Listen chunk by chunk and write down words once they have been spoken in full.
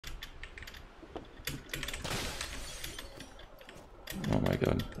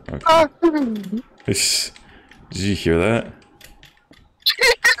god. Okay. Did you hear that?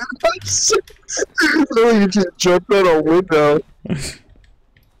 Oh, you just jumped out a window.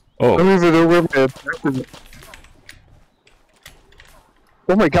 Oh. I don't even know where my objective is.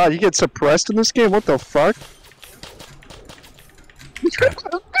 Oh my god, you get suppressed in this game? What the fuck?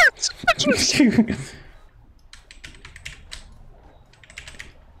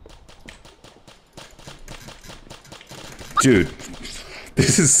 Dude,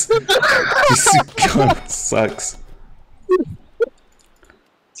 this gun sucks.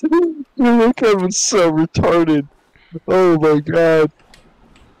 That gun was so retarded. Oh my god.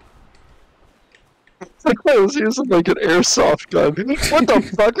 It's like I was using like an airsoft gun. What the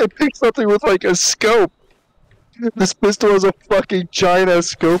fuck? I picked something with like a scope. This pistol has a fucking giant ass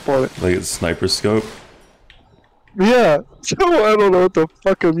scope on it. Like a sniper scope? Yeah. So I don't know what the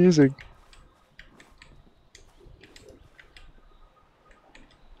fuck I'm using.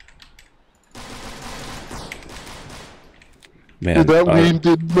 Man, dude, that weed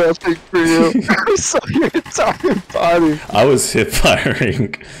did nothing for you. I saw your entire body. I was hip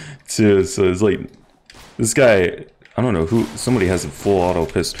firing too, so it's like this guy. I don't know who. Somebody has a full auto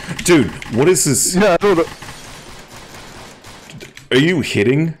pistol. Dude, what is this? Yeah, I don't know. Are you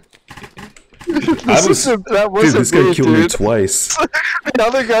hitting? Dude, this guy killed me twice. The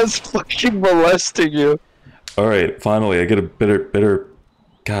other guy's fucking molesting you. All right, finally, I get a better.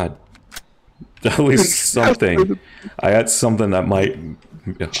 God, at least something. I had something that might.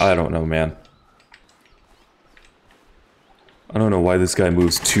 I don't know, man. I don't know why this guy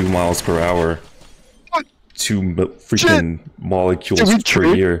moves 2 miles per hour. 2 freaking molecules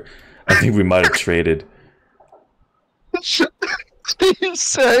per year. I think we might have traded. What are you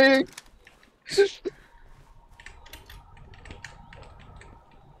saying?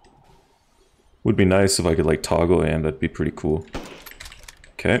 Would be nice if I could like toggle and that'd be pretty cool.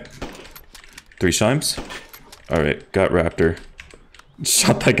 Okay. 3 times. Alright, got Raptor.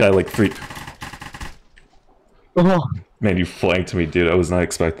 Shot that guy like 3. Oh. Man, you flanked me, dude. I was not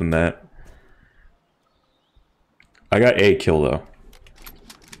expecting that. I got a kill though.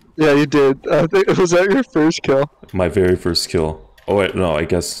 Yeah, you did. Was that your first kill? My very first kill. Oh wait, no, I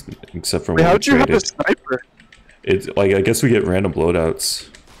guess except for Wait, when we how'd you have a traded. sniper? It's like I guess we get random loadouts.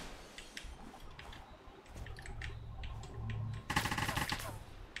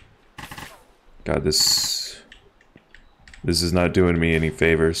 God, this is not doing me any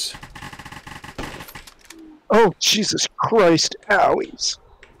favors. Oh, Jesus Christ, owies.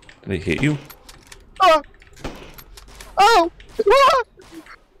 Did they hit you? Oh! Oh! Ah!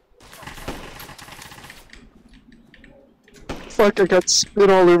 Fuck, I got spit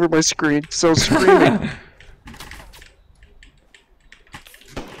all over my screen, so screaming.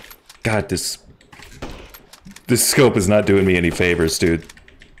 God, this scope is not doing me any favors, dude.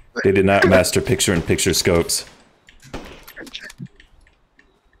 They did not master picture-in-picture scopes.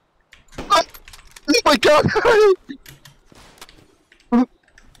 Oh my god!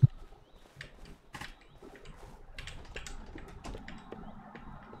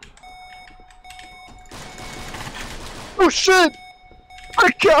 Oh shit! My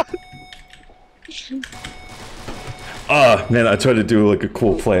god! Ah, man, I tried to do like a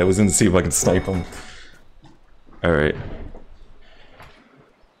cool play. I was gonna see if I could snipe him. Alright.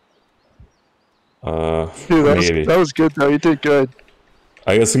 Dude, maybe. that was good though, you did good.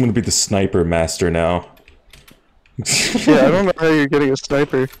 I guess I'm gonna be the sniper master now. Yeah, I don't know how you're getting a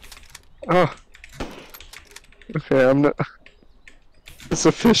sniper. Oh. Okay, I'm not... It's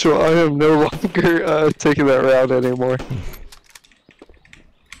official, I am no longer taking that route anymore.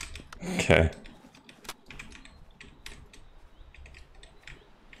 Okay.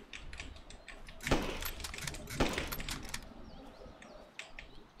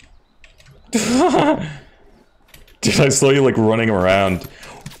 Dude, I saw you like running around.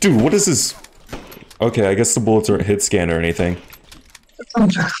 Dude, what is this? Okay, I guess the bullets aren't hit scan or anything.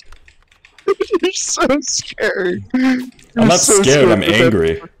 You're so scary. I'm not so scared, I'm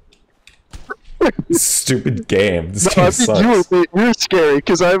angry. Stupid game. This game sucks. You're scary,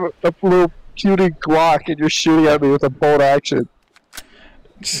 because I have a little puny Glock and you're shooting at me with a bolt action.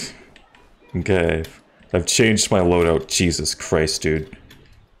 Okay. I've changed my loadout. Jesus Christ, dude.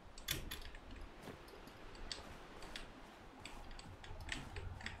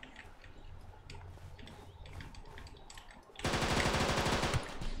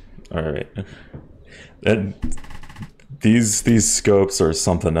 Alright. And these scopes are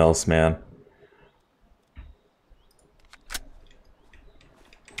something else, man.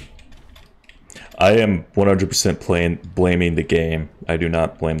 I am 100% blaming the game. I do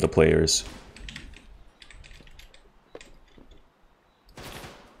not blame the players.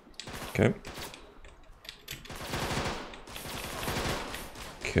 Okay.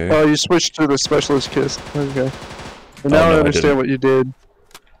 Okay. Oh, you switched to the specialist kiss. Okay. And now Oh, no, I I understand didn't. what you did.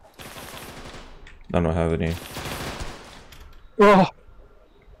 I don't have any. Oh!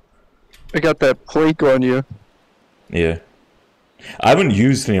 I got that plank on you. Yeah. I haven't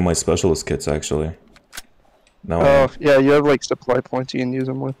used any of my specialist kits, actually. No, I Oh, am. yeah, you have like supply points you can use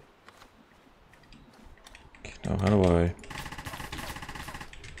them with. Now, how do I...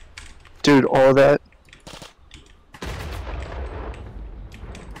 Dude, all that.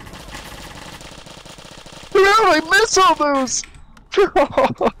 How did I miss all those?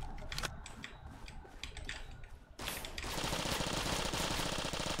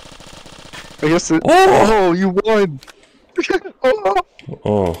 I guess it. Oh! Oh, you won! Oh.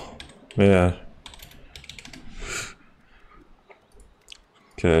 Oh, man.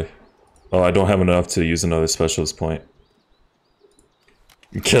 Okay. Oh, I don't have enough to use another specialist point.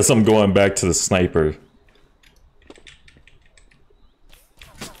 Guess I'm going back to the sniper.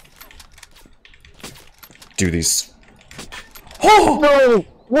 Do these... Oh! No!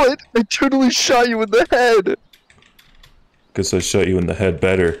 What? I totally shot you in the head! Guess I shot you in the head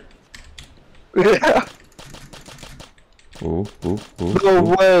better. Yeah! Ooh, ooh, ooh, No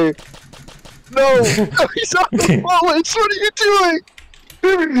ooh. way! No! He's on the bullets! What are you doing?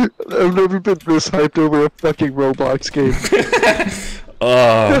 I've never been this hyped over a fucking Roblox game.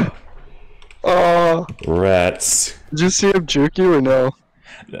 Oh, Oh, rats. did you see him juke you or no?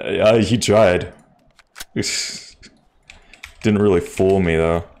 He tried. Didn't really fool me,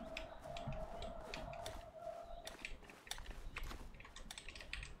 though.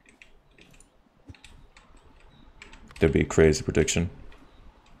 That'd be a crazy prediction.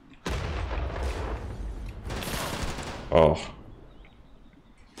 Oh.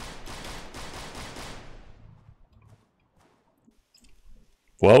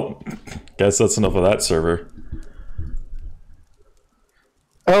 Well, guess that's enough of that server.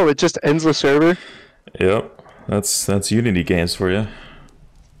 Oh, it just ends the server? Yep, that's Unity games for you.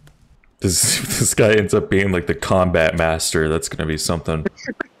 This guy ends up being like the combat master. That's gonna be something.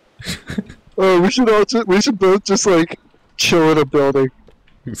 Oh, we should both just like chill in a building.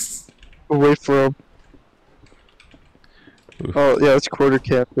 Wait for him. Oh yeah, let's quarter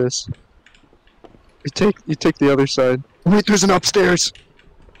camp this. You take the other side. Wait, there's an upstairs.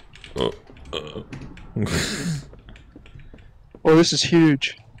 Oh, Oh, this is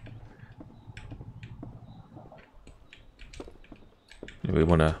huge. we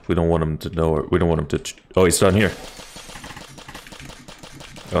don't want him to know, or we don't want him to. Oh, he's down here.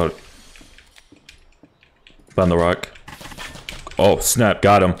 Oh, found the rock. Oh snap!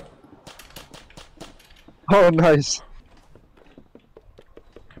 Got him. Oh, nice.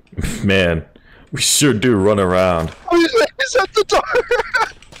 Man, we sure do run around. Oh, he's at the door.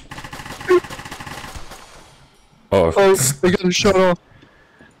 Oh, Oh, I got a shot off.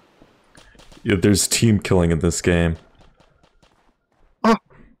 yeah, there's team killing in this game. Oh,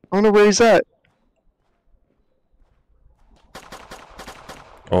 I don't know where he's at.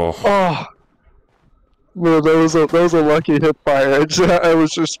 Oh, Oh. No, that was a lucky hip fire. I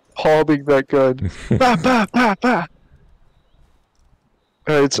was just palming that gun. Bah, bah, bah, bah.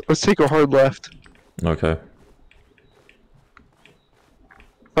 Alright, let's take a hard left. okay.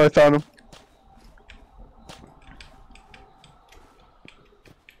 Oh, I found him.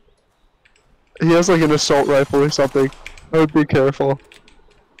 He has like an assault rifle or something. I would be careful.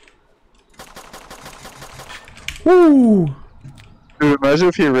 Woo! Dude, imagine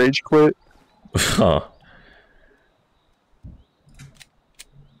if he rage quit. Huh.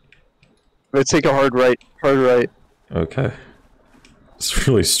 Let's take a hard right. Hard right. Okay. It's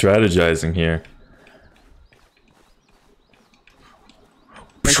really strategizing here.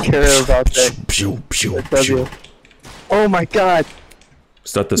 I care about that. W. Oh my god!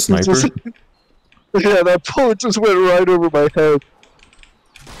 Is that the sniper? Yeah, that bullet just went right over my head.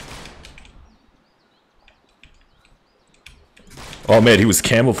 Oh man, he was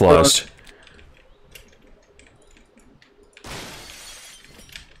camouflaged.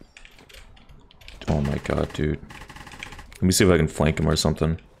 Oh my god, dude. Let me see if I can flank him or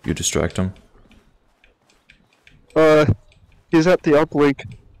something. You distract him. He's at the uplink.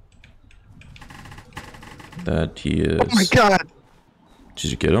 That he is. Oh my god!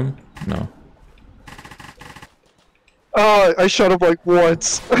 Did you get him? No. Oh, I shot him like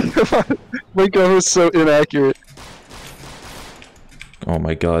once. My gun was so inaccurate. Oh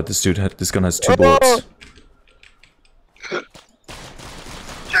my god, this gun has 2 bullets.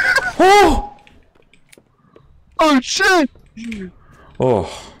 Oh! Oh shit!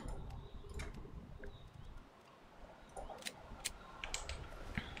 Oh.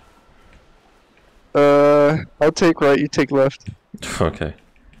 I'll take right, you take left. Okay.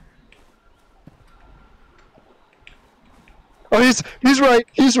 Oh, he's right.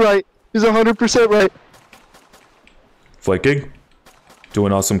 He's right. He's 100% right. Flanking.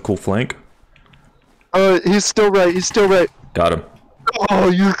 Doing awesome, cool flank. He's still right. He's still right. Got him. Oh,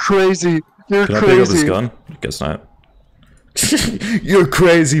 you're crazy. You're Can crazy. I pick up his gun? Guess not. You're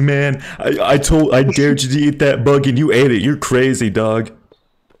crazy, man. I dared you to eat that bug and you ate it. You're crazy, dog.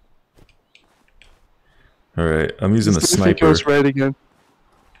 Alright, I'm using the sniper. Goes right again.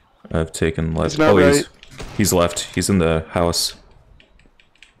 I've taken left. He's not right. He's left. He's in the house.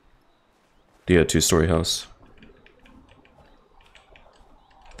 Yeah, two-story house.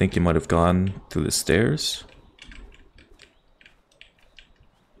 I think you might have gone through the stairs.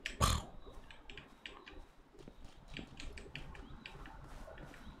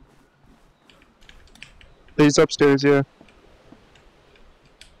 He's upstairs, yeah.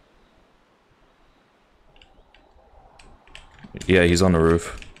 Yeah, he's on the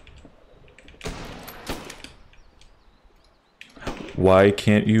roof. Why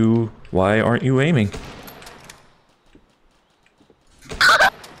aren't you aiming?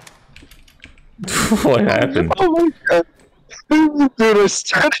 What happened? Oh my god. Dude, I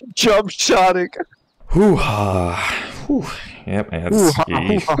started jump shotting. Hoo-ha. Whew. Yep, man.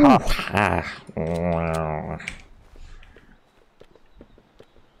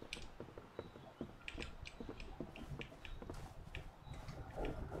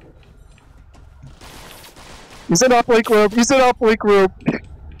 He's in uplink room. He's in uplink room.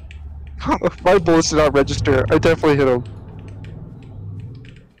 My bullets did not register. I definitely hit him.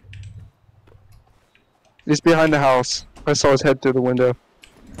 He's behind the house. I saw his head through the window.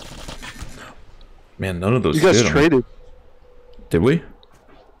 Man, none of those You guys hit him. traded. Did we?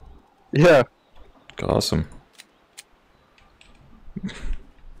 Yeah. Awesome.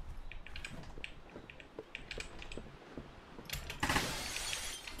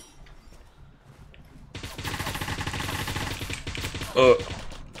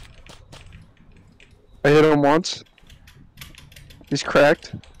 I hit him once. He's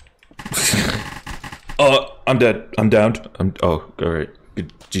cracked. I'm dead. I'm downed. Oh, alright.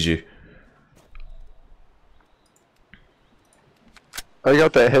 Good. GG. I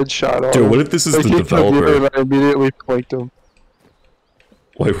got that headshot on Dude, him. what if this is Like, the he come near developer? and I immediately flanked him.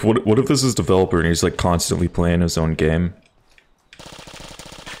 Like, what if this is developer and he's like constantly playing his own game?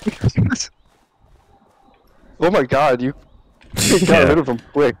 Oh my god, you got Yeah. rid of him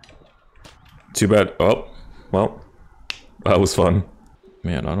quick. Too bad. Oh, well, that was fun.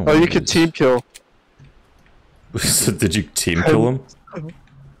 Man, I don't. Oh, wanna you could lose. team kill. Did you team kill him?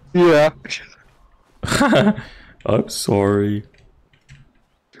 Yeah. I'm sorry.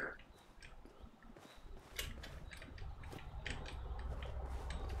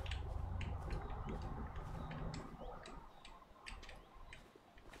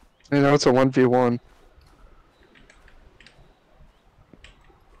 You know, it's a 1v1.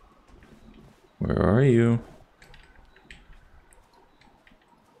 Where are you?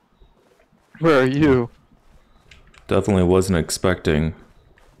 Where are you? Definitely wasn't expecting.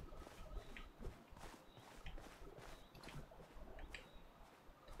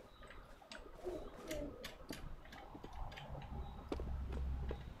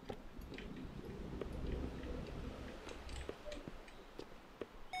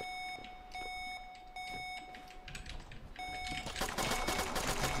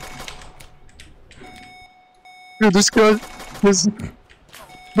 Dude, this gun has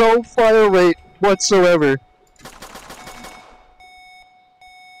no fire rate whatsoever.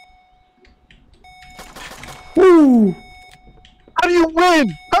 Woo! How do you win?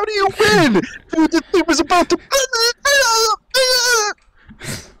 How do you win? Dude, this thing was about to.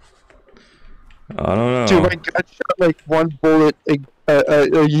 I don't know. Dude, I got shot like one bullet a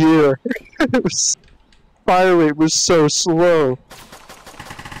year. It was fire rate was so slow.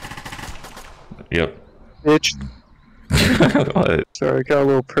 Yep. Bitch. What? Sorry, I got a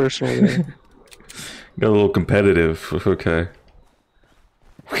little personal there. Got a little competitive. Okay.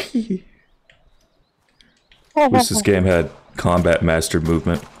 Wish this game had combat master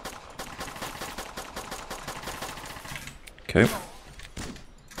movement. Okay.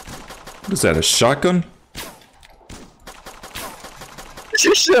 What is that, a shotgun?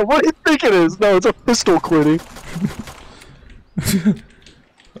 Shit, what do you think it is? No, it's a pistol quitting.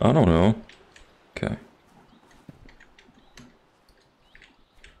 I don't know. Okay.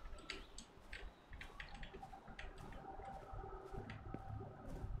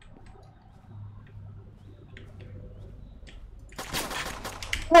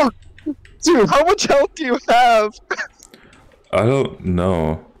 Oh, dude, how much health do you have? I don't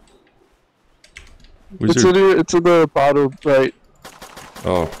know. Where's It's your... it's in the bottom right.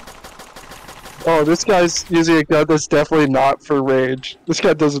 Oh. Oh, this guy's using a gun that's definitely not for range. This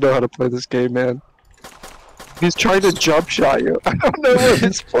guy doesn't know how to play this game, man. He's trying to jump shot you. I don't know what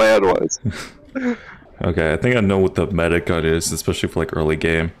his plan was. Okay, I think I know what the meta gun is, especially for like early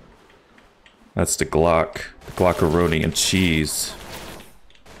game. That's the Glock. The Glockaroni and cheese.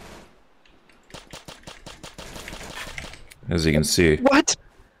 As you can see. What?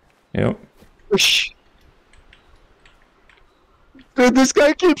 Yep. Dude, this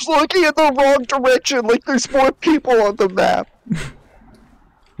guy keeps looking in the wrong direction, like there's more people on the map.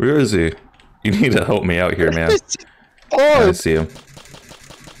 Where is he? You need to help me out here, man. Oh, I see him.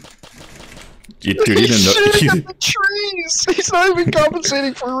 Dude, you he's didn't know. shooting at the trees! He's not even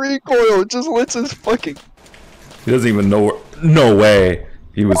compensating for recoil, it just lets us fucking... He doesn't even know where... No way!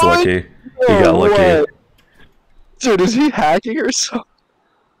 He was What? lucky. He got lucky. Way. Dude, is he hacking or something?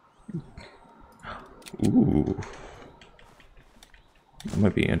 Ooh. That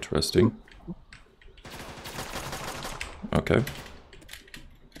might be interesting. Okay.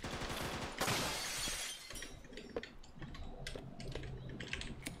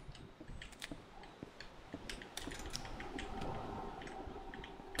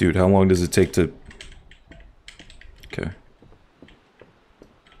 Dude, how long does it take to... Okay.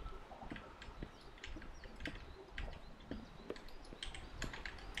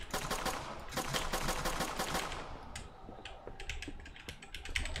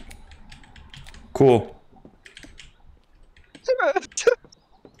 Cool.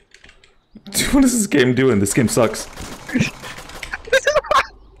 Dude, what is this game doing? This game sucks.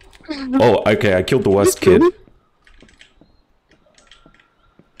 Oh, okay, I killed the West kid.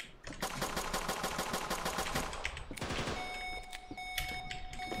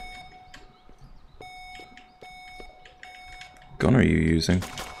 Gun are you using?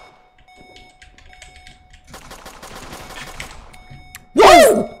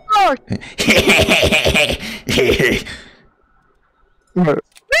 Whoa!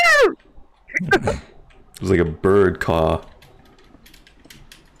 It was like a bird caw.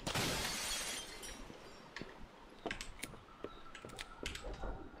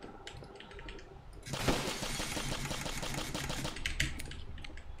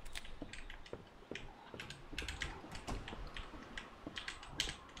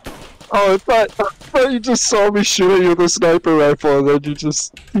 Oh, I thought you just saw me shoot at you with a sniper rifle, and then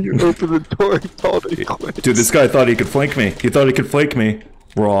you opened the door and called it quits. Dude, this guy thought he could flank me. He thought he could flank me.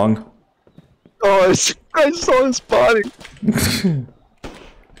 Wrong. Oh, I saw his body.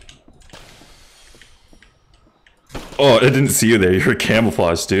 Oh, I didn't see you there. You're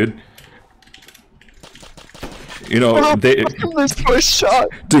camouflaged, dude. You know, they... This first shot.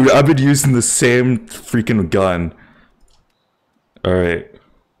 Dude, I've been using the same freaking gun. Alright.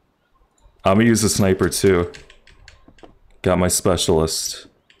 I'm gonna use a sniper too. Got my specialist.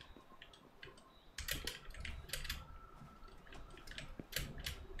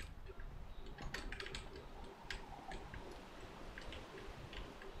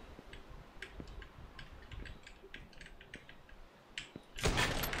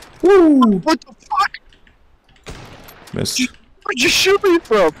 Woo! What the fuck? Missed. Where'd you shoot me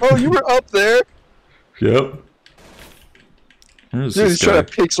from? Oh, you were up there? Yep. Where's Dude, this he's guy? trying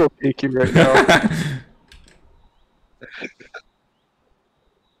to pixel peek you right now.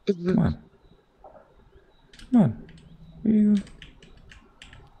 Come on. Come on.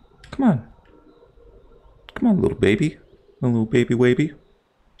 Come on. Come on, little baby. A little baby wavy.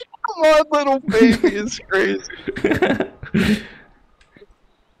 Come on, little baby, is crazy.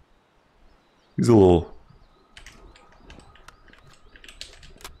 He's a little...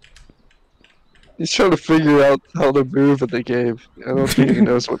 He's trying to figure out how to move in the game. I don't think he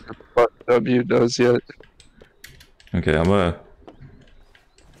knows what the fuck W does yet. Okay, I'm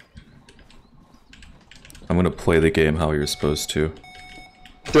gonna play the game how you're supposed to.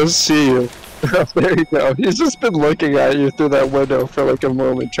 Does see you. There you go. He's just been looking at you through that window for like a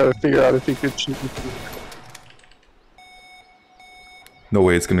moment, trying to figure out if he could shoot you. No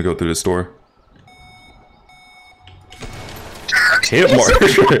way it's gonna go through this door. Hit him more.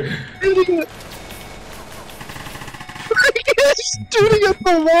 Idiot! He's shooting at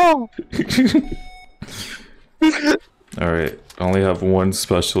the wall! Alright, I only have one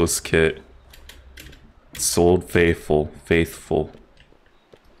specialist kit. Sold faithful. Faithful.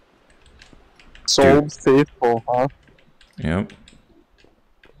 Sold faithful, huh? Yep.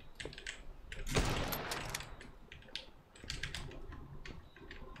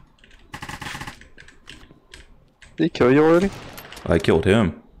 Did he kill you already? I killed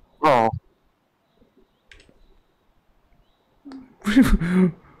him. Oh.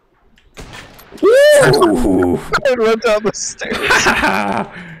 Ooh. It went down the stairs.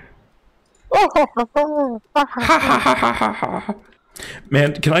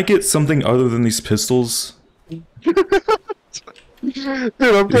 Man, can I get something other than these pistols? Dude,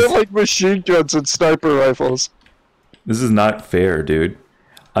 I'm getting like machine guns and sniper rifles. This is not fair, dude.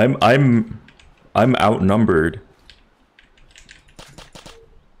 I'm outnumbered.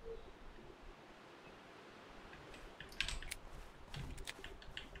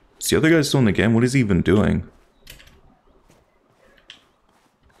 Is the other guy still in the game? What is he even doing?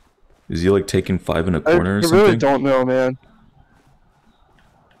 Is he like taking 5 in a corner or something? I really don't know, man.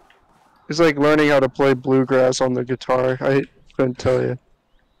 He's like learning how to play bluegrass on the guitar. I couldn't tell you.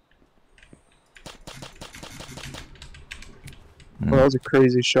 Well, that was a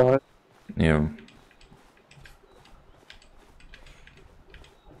crazy shot. Yeah.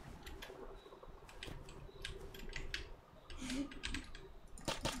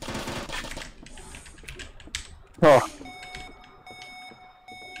 Oh.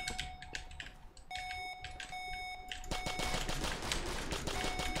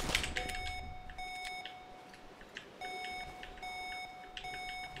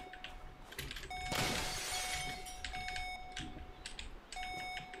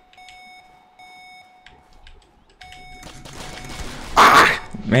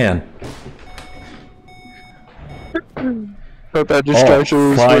 Man. Thought that distraction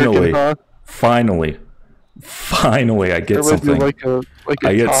was finally. working, huh? Finally, I get something. Like a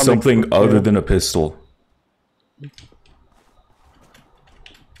I get something book, other yeah. than a pistol. I'm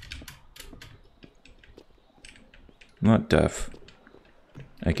not deaf.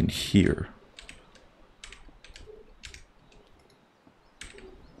 I can hear.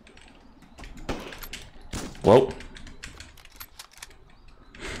 Well.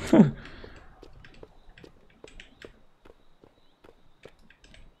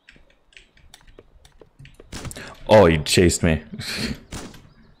 Oh, he chased me.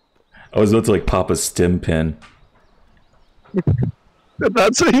 I was about to like pop a stim pin.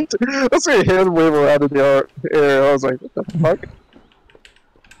 That's a hand wave around in the air. I was like, what the fuck?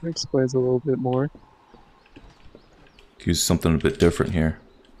 That explains a little bit more. Use something a bit different here.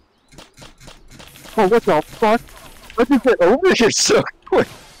 Oh, what the fuck? Let me get over here so quick.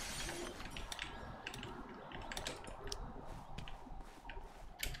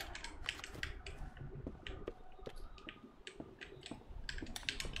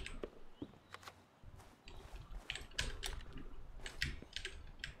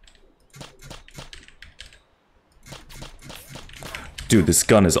 Dude, this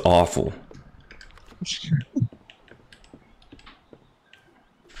gun is awful. Did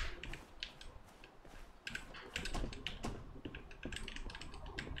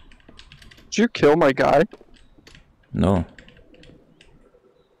you kill my guy? No.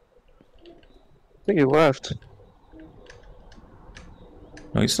 I think he left.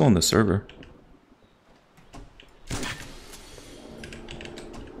 No, he's still on the server.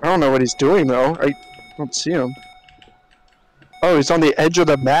 I don't know what he's doing though. I don't see him. Oh, he's on the edge of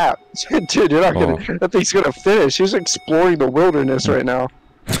the map. Dude, you're not gonna. That thing's gonna finish. He's exploring the wilderness right now.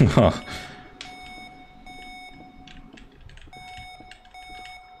 I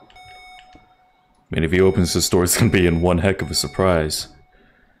mean, if he opens the store, it's gonna be in one heck of a surprise.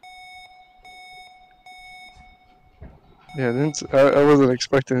 Yeah, I wasn't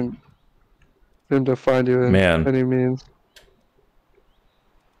expecting him to find you in any means.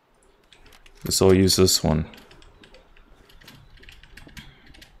 So I'll use this one.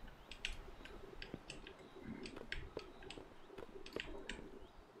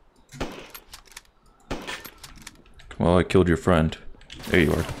 Well, I killed your friend. There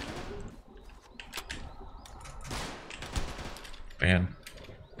you are. Man.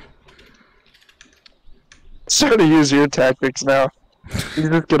 Starting to use your tactics now. You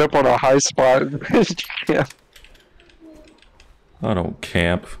just get up on a high spot. Yeah. I don't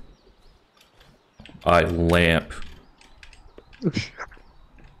camp. I lamp.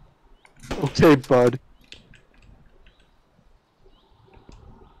 Okay, bud.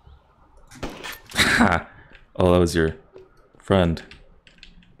 Ha! Oh, that was your friend.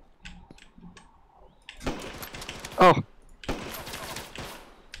 Oh.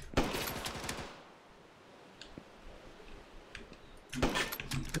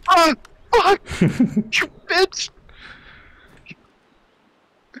 Ah! Fuck! You bitch!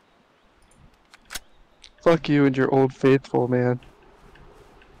 Fuck you and your old faithful, man.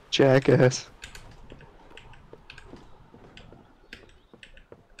 Jackass.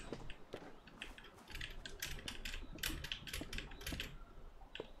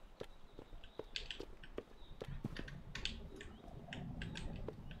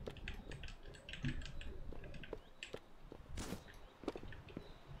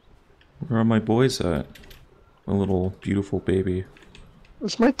 are my boys at? My little beautiful baby.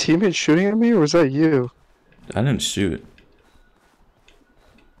 Was my teammate shooting at me, or was that you? I didn't shoot.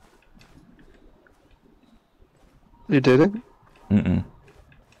 You didn't? Mm-mm.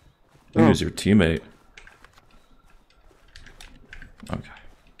 Oh. He was your teammate. Okay.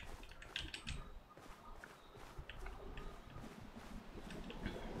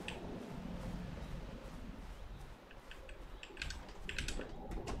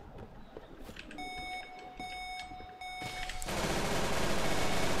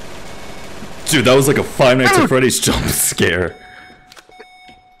 Dude, that was like a Five Nights at Freddy's jump scare.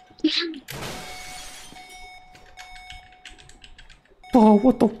 Oh,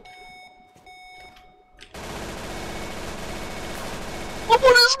 what the?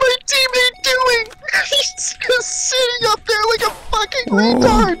 What is my teammate doing? He's just sitting up there like a fucking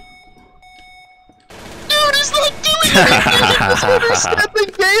retard. Dude, he's not doing anything. He doesn't understand the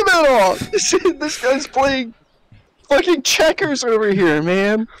game at all. This guy's playing fucking checkers over here,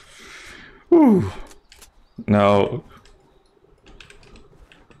 man. Whew. No.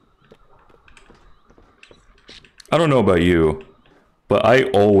 I don't know about you, but I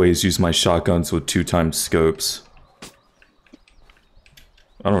always use my shotguns with 2x scopes.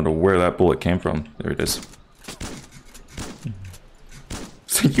 I don't know where that bullet came from. There it is.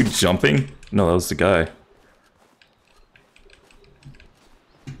 Is that you jumping? No, that was the guy.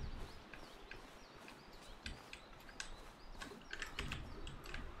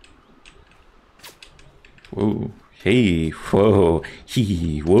 Whoa. Hey. Whoa.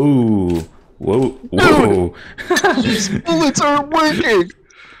 Hee. Whoa. Whoa. Whoa. These bullets aren't working.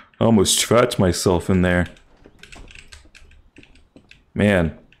 I almost trapped myself in there.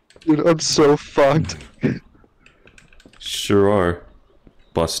 Man. Dude, I'm so fucked. Sure are,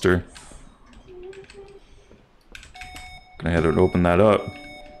 Buster. Gonna have to open that up.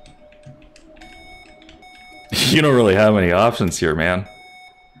 You don't really have any options here, man.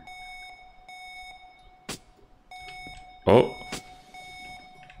 Oh.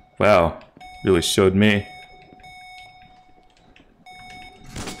 Wow. Really showed me.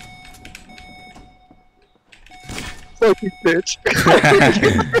 Fucking bitch.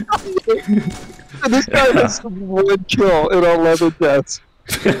 This guy has 1 kill and 11 deaths.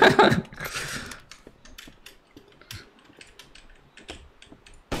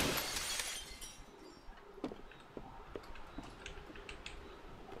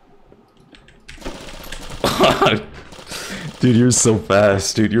 Dude, you're so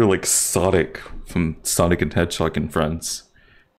fast, dude. You're like Sonic from Sonic and Hedgehog and Friends.